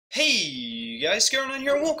Hey guys, Scaron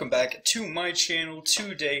here and welcome back to my channel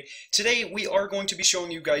today. Today we are going to be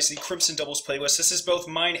showing you guys the Crimson Doubles playlist. This is both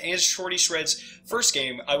mine and Shorty Shred's first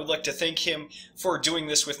game. I would like to thank him for doing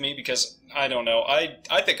this with me because, I don't know,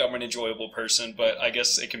 I think I'm an enjoyable person, but I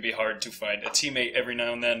guess it can be hard to find a teammate every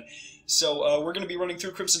now and then. So we're going to be running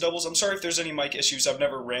through Crimson Doubles. I'm sorry if there's any mic issues. I've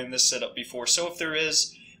never ran this setup before, so if there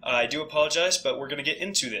is, I do apologize, but we're going to get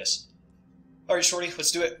into this. Alright Shorty,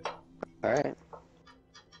 let's do it. Alright.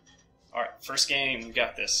 Alright, first game, we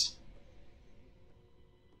got this.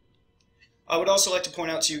 I would also like to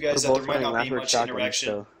point out to you guys that there might not be much interaction.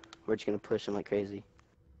 So we're just going to push them like crazy.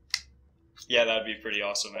 Yeah, that would be pretty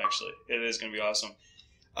awesome, actually. It is going to be awesome.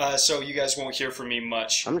 So you guys won't hear from me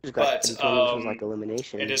much, I'm just glad it like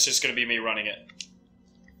elimination. It is just going to be me running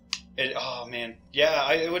it. Oh, man.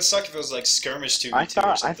 Yeah, it would suck if it was like skirmish 2v2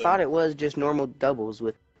 or something. I thought it was just normal doubles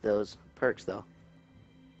with those perks, though.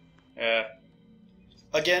 Yeah.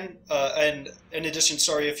 Again, and in addition,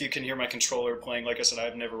 sorry if you can hear my controller playing. Like I said,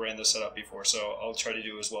 I've never ran this setup before, so I'll try to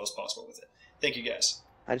do as well as possible with it. Thank you, guys.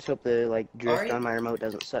 I just hope the drift on my remote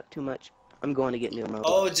doesn't suck too much. I'm going to get new remote.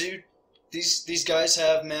 Oh, dude, these guys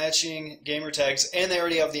have matching gamer tags, and they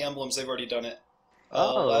already have the emblems. They've already done it.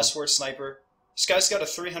 Last word sniper. This guy's got a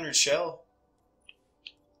 300 shell.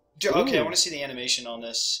 Dude, okay, I want to see the animation on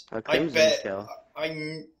this. I bet. Shell.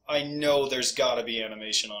 I know there's got to be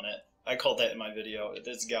animation on it. I called that in my video.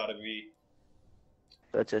 There's gotta be.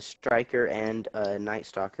 So it's a striker and a night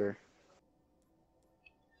stalker.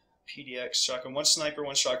 PDX, shotgun. One sniper,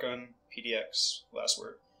 one shotgun, PDX. Last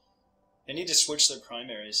word. They need to switch their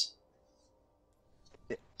primaries.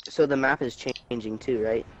 So the map is changing too,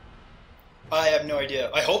 right? I have no idea.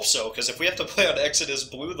 I hope so, because if we have to play on Exodus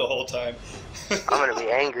Blue the whole time... I'm gonna be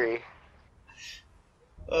angry.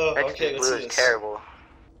 Oh, okay, let's see this. Blue is terrible.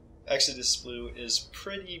 Exodus Blue is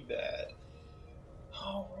pretty bad.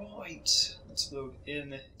 Alright, let's load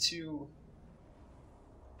into...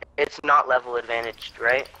 It's not level advantaged,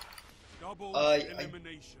 right? I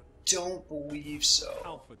don't believe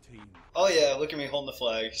so. Oh yeah, look at me holding the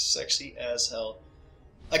flag. Sexy as hell.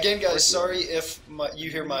 Again guys, sorry if you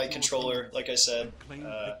hear my controller, like I said,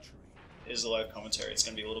 is a live commentary. It's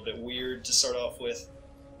going to be a little bit weird to start off with.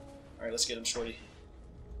 Alright, let's get him, Shorty.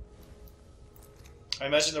 I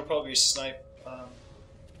imagine they'll probably snipe.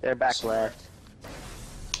 They're back left.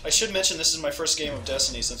 I should mention this is my first game of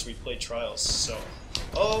Destiny since we played Trials, so...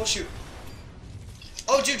 Oh, shoot.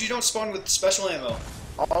 Oh, dude, you don't spawn with special ammo.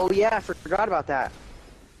 Oh, yeah, I forgot about that.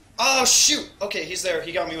 Oh, shoot! Okay, he's there.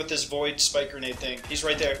 He got me with this void spike grenade thing. He's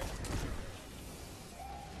right there.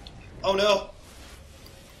 Oh, no.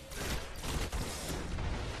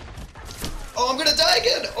 Oh, I'm gonna die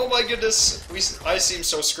again! Oh, my goodness. I seem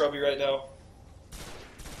so scrubby right now.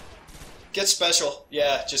 Get special.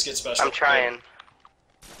 Yeah, just get special. I'm trying.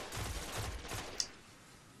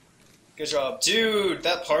 Good job. Dude,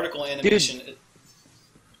 that particle animation... Dude,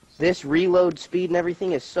 this reload speed and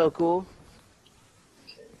everything is so cool.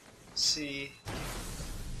 Okay, let's see...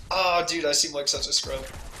 Oh, dude, I seem like such a scrub.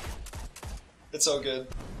 It's so good.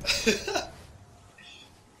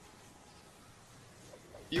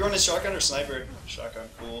 You running shotgun or sniper? Shotgun,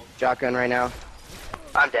 cool. Shotgun right now.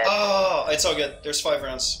 I'm dead. Oh, it's all good. There's 5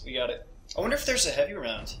 rounds. We got it. I wonder if there's a heavy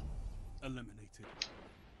round. Eliminated.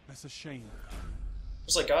 That's a shame.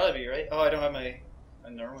 There's like gotta be, right? Oh, I don't have my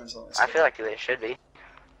Norman's on this. I feel like there should be.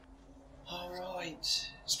 Alright.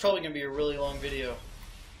 It's probably gonna be a really long video.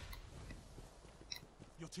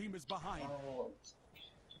 Your team is behind. Alright.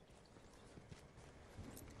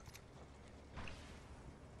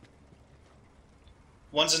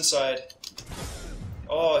 One's inside.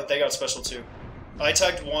 Oh, they got special too. I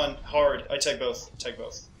tagged one hard. I tagged both. Tag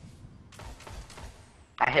both.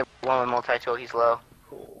 I hit one with multi-tool, he's low.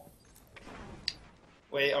 Cool.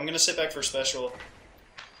 Wait, I'm gonna sit back for special.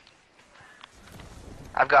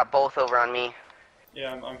 I've got both over on me.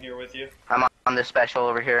 Yeah, I'm here with you. I'm on this special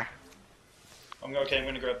over here. Okay, I'm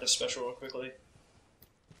gonna grab this special real quickly.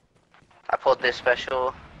 I pulled this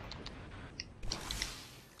special.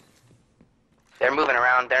 They're moving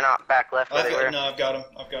around, they're not back left where they were. No, I've got him.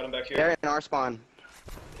 I've got him back here. They're in our spawn.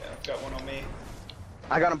 Yeah, I've got one on me.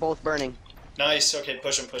 I got them both burning. Nice, okay,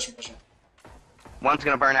 push him, push him, push him. One's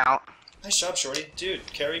gonna burn out. Nice job, Shorty. Dude,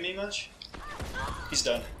 carry me much? He's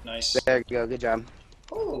done. Nice. There you go, good job.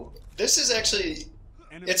 Oh, this is actually...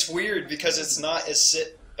 It's weird because it's not as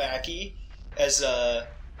sit-backy as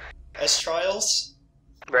Trials.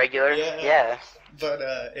 Regular? Yeah. But,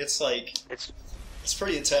 it's like... It's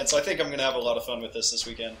pretty intense. I think I'm gonna have a lot of fun with this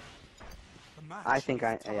weekend. I think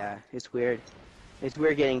yeah, it's weird. It's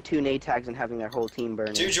weird getting 2 nade tags and having their whole team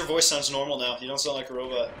burning. Dude, your voice sounds normal now. You don't sound like a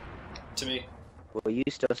robot to me. Well, you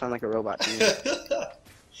still sound like a robot to me.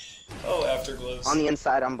 Oh, afterglows. On the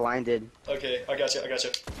inside, I'm blinded. Okay, I got you.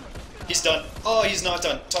 He's done. Oh, he's not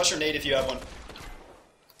done. Toss your nade if you have one.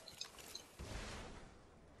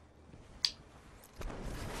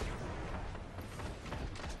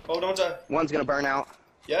 Oh, don't die. One's gonna burn out.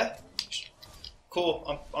 Yeah? Cool.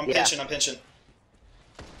 I'm Yeah. pinching.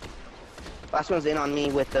 Last one's in on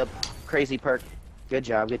me with the crazy perk. Good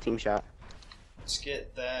job, good team shot. Let's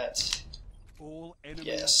get that. All enemies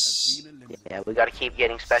Yes. have been eliminated. Yeah, we gotta keep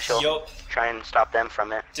getting special. Yup. Try and stop them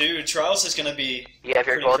from it. Dude, Trials is gonna be You have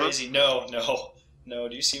your pretty golden? crazy. No.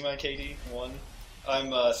 Do you see my KD? 1.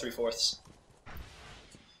 I'm 3/4.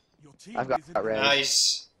 Your team I've got is in red.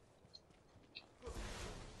 Nice.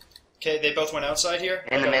 Okay, they both went outside here.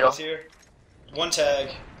 In I the got middle. both here. One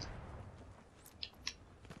tag.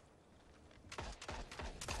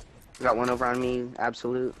 Got one over on me,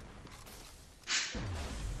 absolute.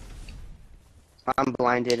 I'm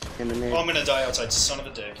blinded in the mid. Oh, I'm gonna die outside. Son of a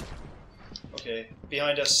dick. Okay,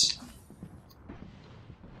 behind us.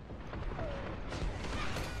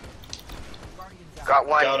 Got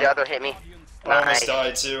one, Got him. the other hit me. I almost Nice.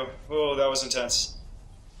 died too. Oh, that was intense.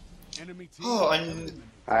 Enemy team Oh, has I'm- been eliminated.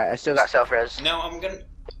 Alright, I still got self-res. Now I'm gonna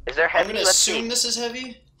Heavy? gonna Let's see. assume this is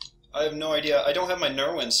heavy. I have no idea. I don't have my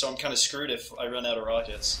Nerwin, so I'm kind of screwed if I run out of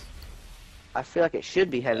rockets. I feel like it should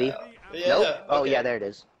be heavy. Yeah. Nope. Oh okay. yeah, there it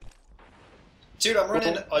is. Dude, I'm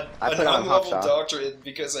running I an put on hot unleveled sauce. doctorate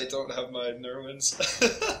because I don't have my Nerwins.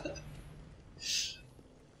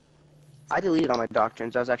 I deleted all my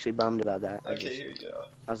doctrines. I was actually bummed about that. Okay, here you go.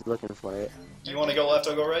 I was looking for it. You want to go left?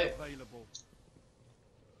 I'll go right. Available.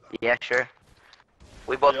 Yeah, sure.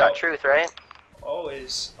 We both Yup. got truth, right?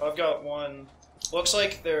 Always. I've got one. Looks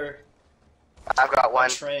like they're I've got on one.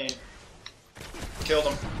 train. Killed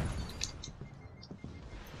him.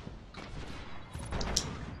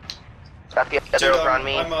 Got the other Dude, over on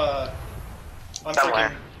me. I'm Somewhere.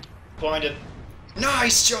 freaking blinded.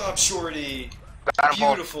 Nice job, Shorty. Got 'em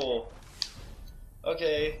both. Beautiful.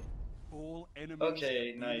 Okay. All enemies Okay,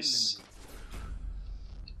 have been nice. eliminated.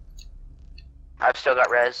 I've still got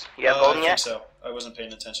res. You have I golden think yet? so. I wasn't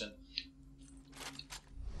paying attention.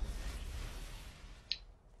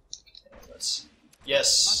 Okay, let's.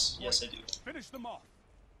 Yes, yes, I do. Finish them off.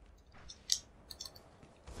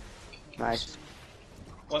 Nice.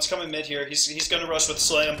 One's coming mid here. He's gonna rush with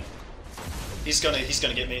slam. He's gonna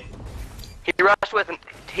get me. He rushed with.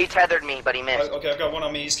 He tethered me, but he missed. Okay, I've got one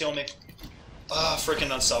on me. He's killing me. Ah,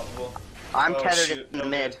 freaking unstoppable. I'm Oh, tethered shoot, in the no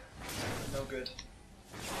mid. good. No good.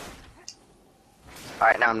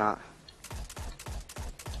 Alright, now I'm not.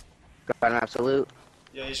 Got an absolute.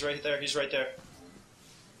 Yeah, he's right there. He's right there.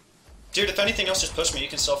 Dude, if anything else, just push me. You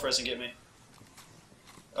can self-res and get me.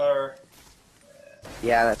 Or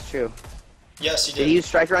Yeah, that's true. yes, he Did did. he use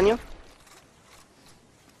striker on you?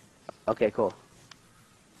 Okay, cool.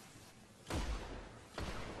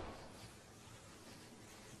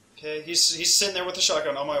 Okay, he's sitting there with the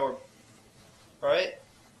shotgun on my orb. All right.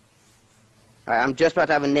 Alright, I'm just about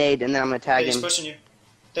to have a nade, and then I'm gonna tag Hey, he's him. pushing you.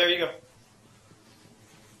 There you go.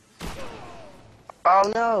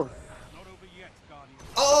 Oh no! Not over yet, Guardian.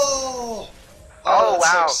 Oh. Oh, that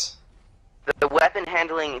wow. sucks. The weapon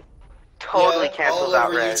handling totally Yeah, cancels all out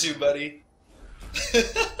over res. YouTube, buddy.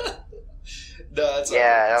 No, it's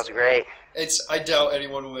Yeah, that was great. I doubt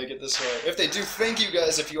anyone will make it this way. If they do, thank you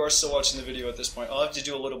guys if you are still watching the video at this point. I'll have to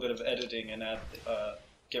do a little bit of editing and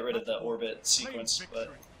get rid of the orbit sequence.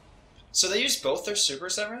 But so they used both their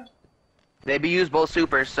supers that round? They be used both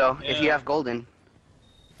supers, so if you Yeah. have golden,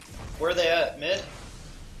 Where are they at? Mid?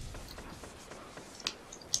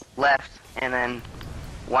 left, and then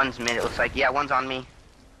one's mid. It looks like. Yeah, one's on me.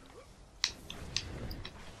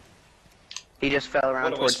 He just fell around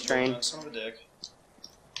What a towards waste of train, time, son of a dick.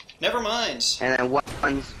 Never mind. and then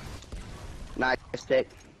one's nice pick.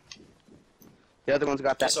 The other one's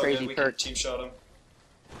got that It's all good. crazy We can perk. team shot him.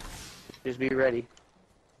 Just be ready.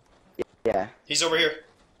 Yeah, He's over here.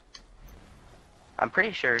 I'm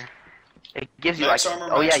pretty sure it gives you Max like.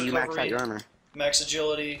 armor, Oh max yeah, you max out recovery. your armor. Max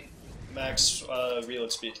agility, max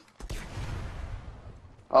reload speed.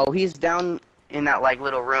 Oh, he's down in that like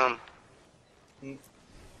little room.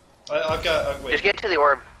 I've got. Wait. Just get to the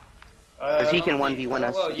orb. I he don't can think- 1v1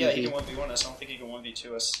 us Well, yeah, he easy. can 1v1 us. I don't think he can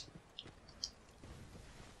 1v2 us.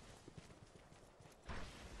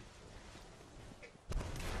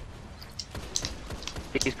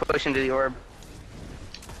 He's pushing to the orb.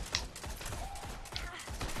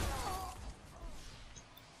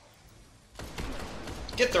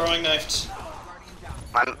 Get throwing knifed.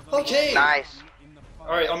 I'm Okay. nice. In the fight.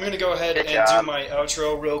 All right, I'm gonna go ahead Good and job. do my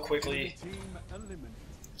outro real quickly. Team eliminated.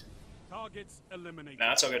 Targets eliminated. Nah,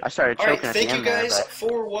 that's all good. I started Alright, choking at the thank you end there, guys but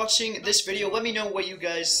for watching this video. Let me know what you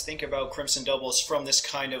guys think about Crimson Doubles from this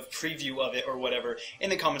kind of preview of it or whatever in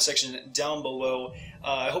the comment section down below.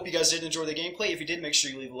 I hope you guys did enjoy the gameplay. If you did, make sure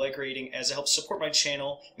you leave a like rating as it helps support my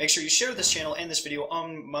channel. Make sure you share this channel and this video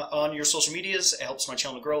on your social medias. It helps my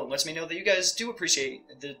channel grow and lets me know that you guys do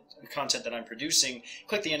appreciate the content that I'm producing.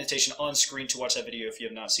 Click the annotation on screen to watch that video if you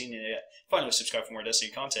have not seen it yet. Finally, subscribe for more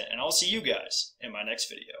Destiny content, and I'll see you guys in my next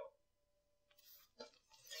video.